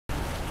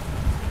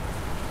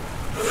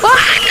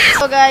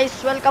Hello guys,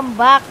 welcome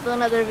back to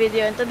another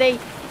video. And today,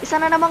 isa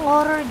na namang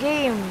horror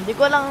game. Di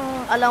ko lang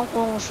alam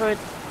kung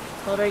short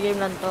horror game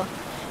lang to.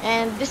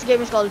 And this game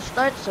is called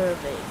Start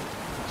Survey.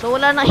 So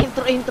wala na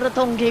intro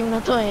tong game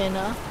na to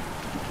no?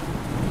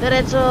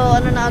 Diretso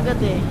ano na agad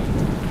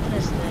What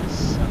is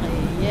this? Okay,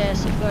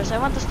 yes, of course.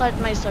 I want to start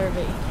my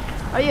survey.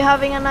 Are you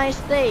having a nice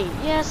day?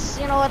 Yes,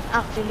 you know what?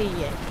 Actually,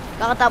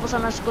 kakatapos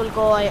na ng school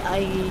ko,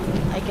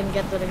 I can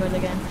get to record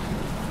again.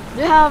 Do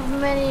you have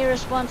many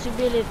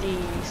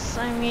responsibilities?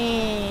 I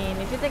mean,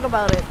 if you think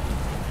about it,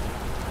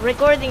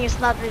 recording is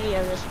not really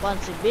a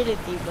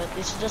responsibility, but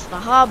it's just a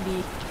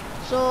hobby.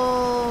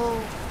 So,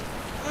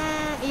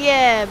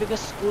 yeah,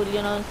 because school,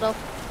 and stuff.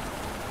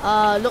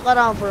 Look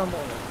around for a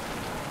moment.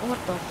 Oh, what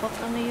the fuck?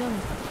 Ano yun?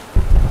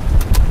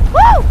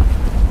 Woo!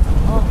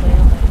 Okay.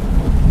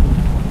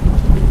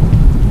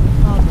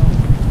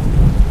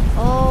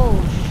 Oh,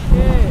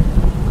 shit.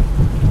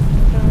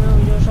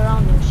 Your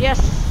surroundings. Yes.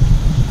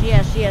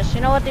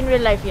 You know what? In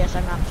real life, yes,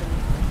 I'm actually.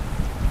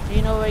 Do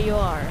you know where you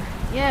are?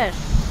 Yes,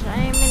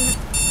 I'm in.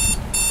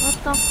 What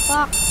the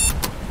fuck?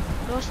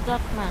 Who's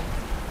that man?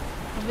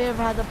 Have you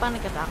ever had a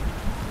panic attack?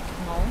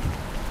 No.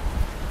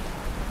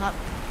 Not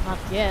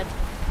yet.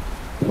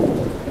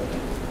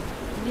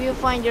 Do you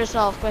find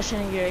yourself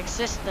questioning your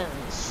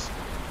existence?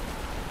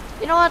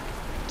 You know what?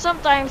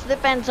 Sometimes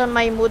depends on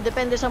my mood.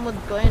 Depende sa mood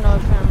ko, if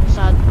I'm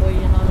sad boy,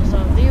 So,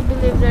 do you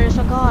believe there is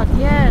a God?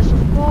 Yes, of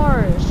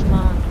course,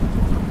 man.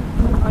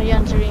 Are you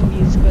answering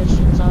these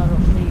questions out of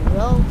free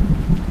will?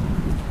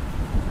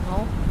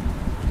 No?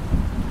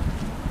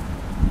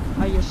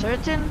 Are you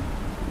certain?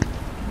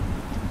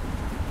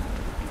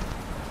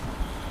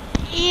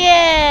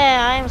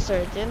 Yeah, I'm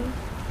certain.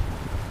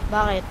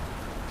 Bakit?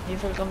 Do you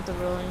feel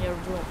comfortable in your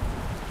room?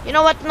 You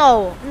know what?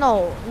 No.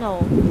 Not.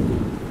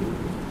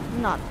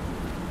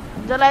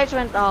 The lights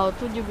went out.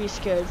 Would you be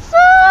scared?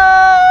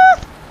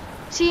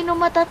 Sino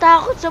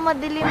matatakot sa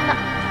madilim na...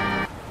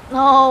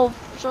 No,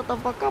 shut the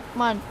fuck up,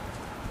 man.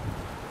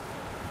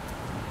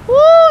 Woo!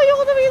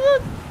 Ayoko na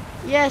doon.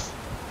 Yes.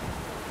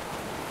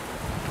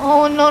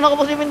 Oh no,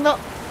 nakapos yung window.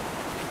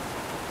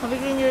 Have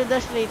you cleaned your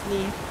desk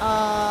lately?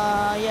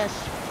 Yes.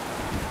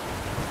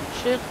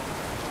 Shit.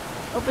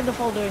 Open the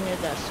folder in your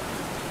desk.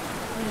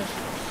 Yes.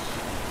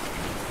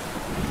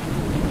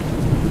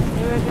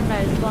 You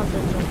recognize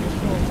contents of this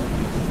folder.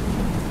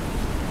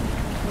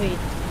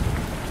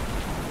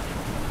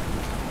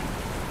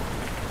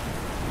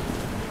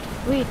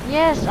 Wait,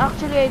 yes,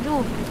 actually I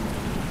do.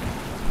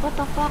 What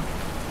the fuck?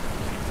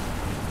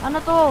 Ano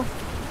to?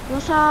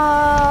 Yung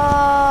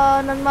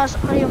sa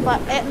yung pa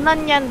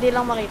nan yan, di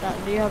lang makita.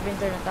 Do you have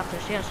internet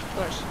access? Yes, of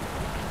course.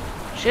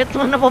 Shit,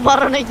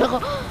 napaparanoid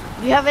ako.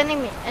 Do you have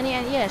any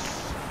yes.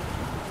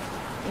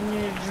 In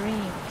your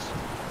dreams.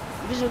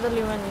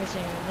 Visually when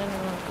missing, then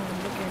we'll come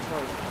looking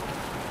for you.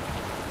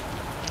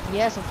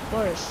 Yes, of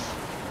course.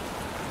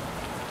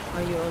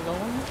 Are you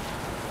alone?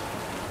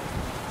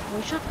 Oh,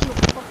 shut you,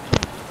 fuck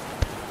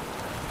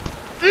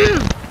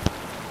you.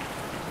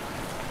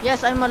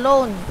 Yes, I'm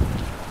alone.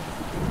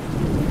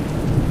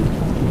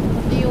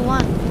 What do you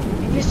want?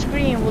 If you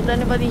scream, will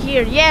anybody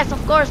hear? Yes,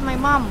 of course, my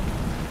mom.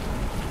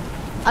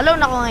 Alone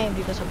ako ngayon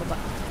dito sa baba.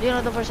 Do you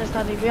know the first I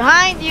study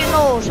behind? You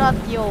know, shut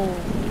yo.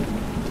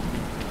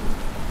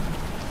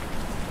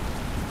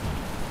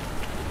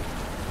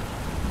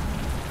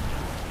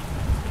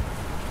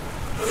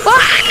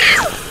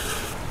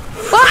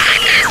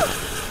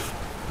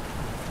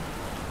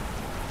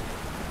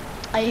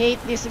 I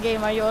hate this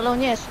game. Are you alone?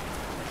 Yes.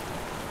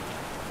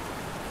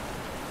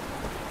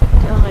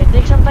 Okay,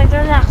 take some time to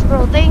relax,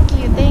 bro. Thank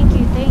you.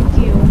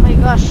 Oh my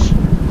gosh.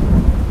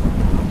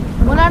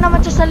 Wala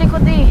naman siya sa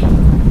likod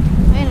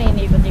Ayun,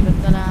 inikot-ikot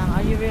na lang.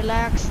 Are you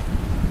relaxed?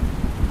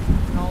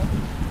 No.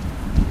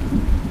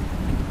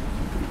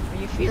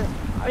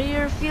 Are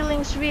your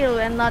feelings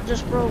real and not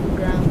just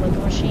programmed like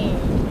a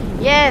machine?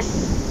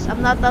 Yes.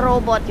 I'm not a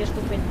robot, you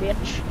stupid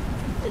bitch.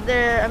 Is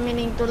there a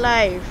meaning to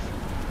life?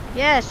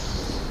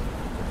 Yes.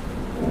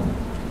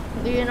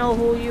 Do you know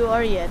who you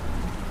are yet?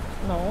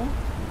 No.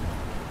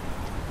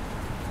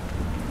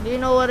 Do you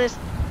know what is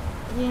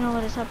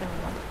happening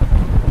now?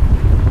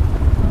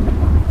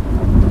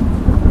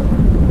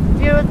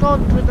 If you were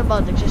told the truth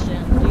about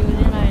existence, do you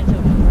deny it to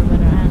for a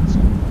better answer?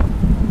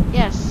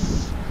 Yes.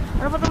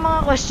 Ano ba itong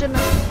mga question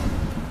na?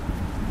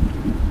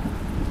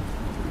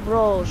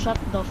 Bro, shut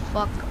the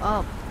fuck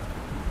up.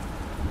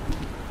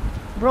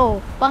 Bro,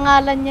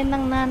 pangalan yan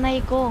ng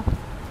nanay ko.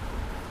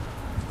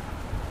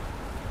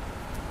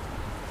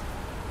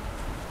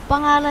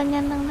 Pangalan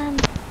yan ng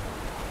nanay.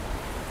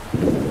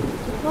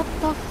 What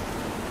the f...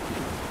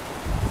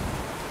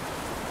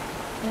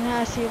 Can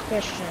I ask you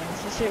questions?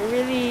 Is it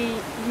really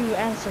you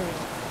answering?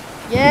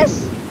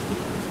 Yes?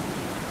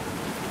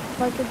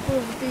 If I could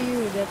prove to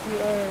you that you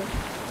are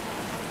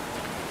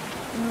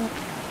not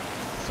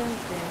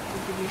sentient,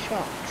 would you be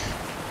shocked?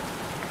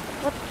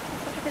 What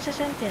is a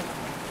sentient?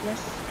 Yes?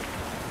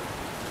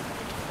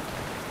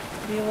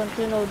 Do you want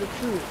to know the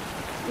truth?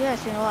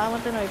 Yes, I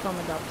want to know if I'm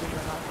adopted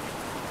or not.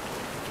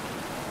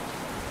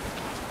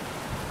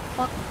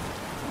 Fuck.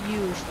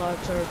 You start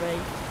survey.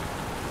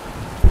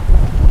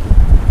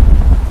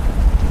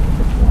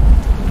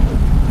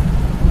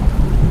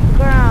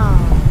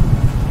 Ground.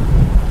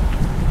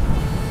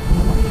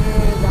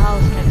 Near the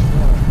house next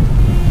door.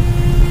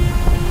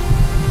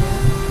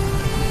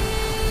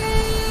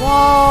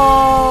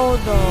 Whoa,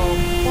 the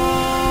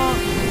fuck?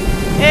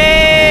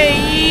 Hey,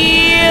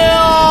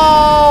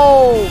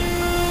 yo!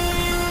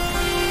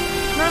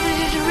 None of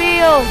this is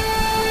real.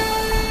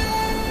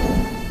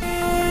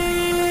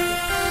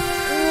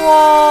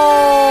 Whoa!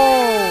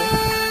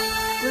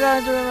 Wala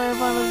na I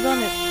finally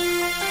done it.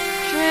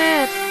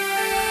 Shit!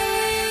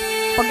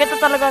 Pag ito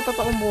talaga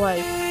totoong buhay,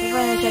 I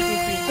finally set me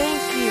free.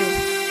 Thank you!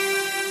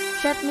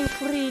 Set me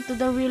free to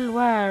the real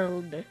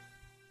world.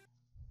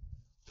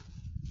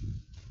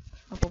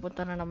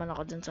 Mapupunta na naman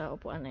ako dun sa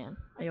upuan na yan.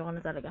 Ayoko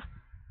na talaga.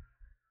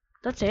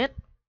 That's it?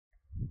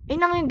 Yun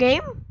lang yung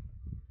game?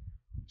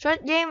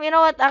 Short game? You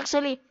know what?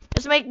 Actually,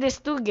 let's make this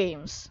 2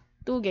 games.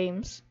 2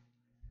 games.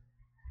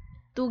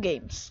 2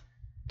 games.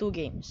 2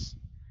 games.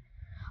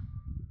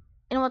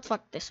 You know what?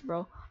 Fuck this,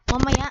 bro.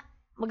 Mamaya,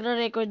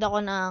 magre-record ako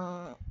ng...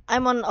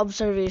 I'm on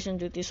observation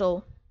duty,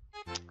 so...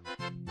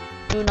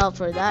 tune out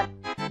for that.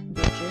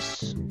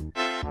 Bitches.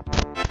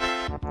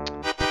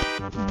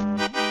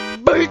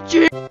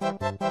 Bitches!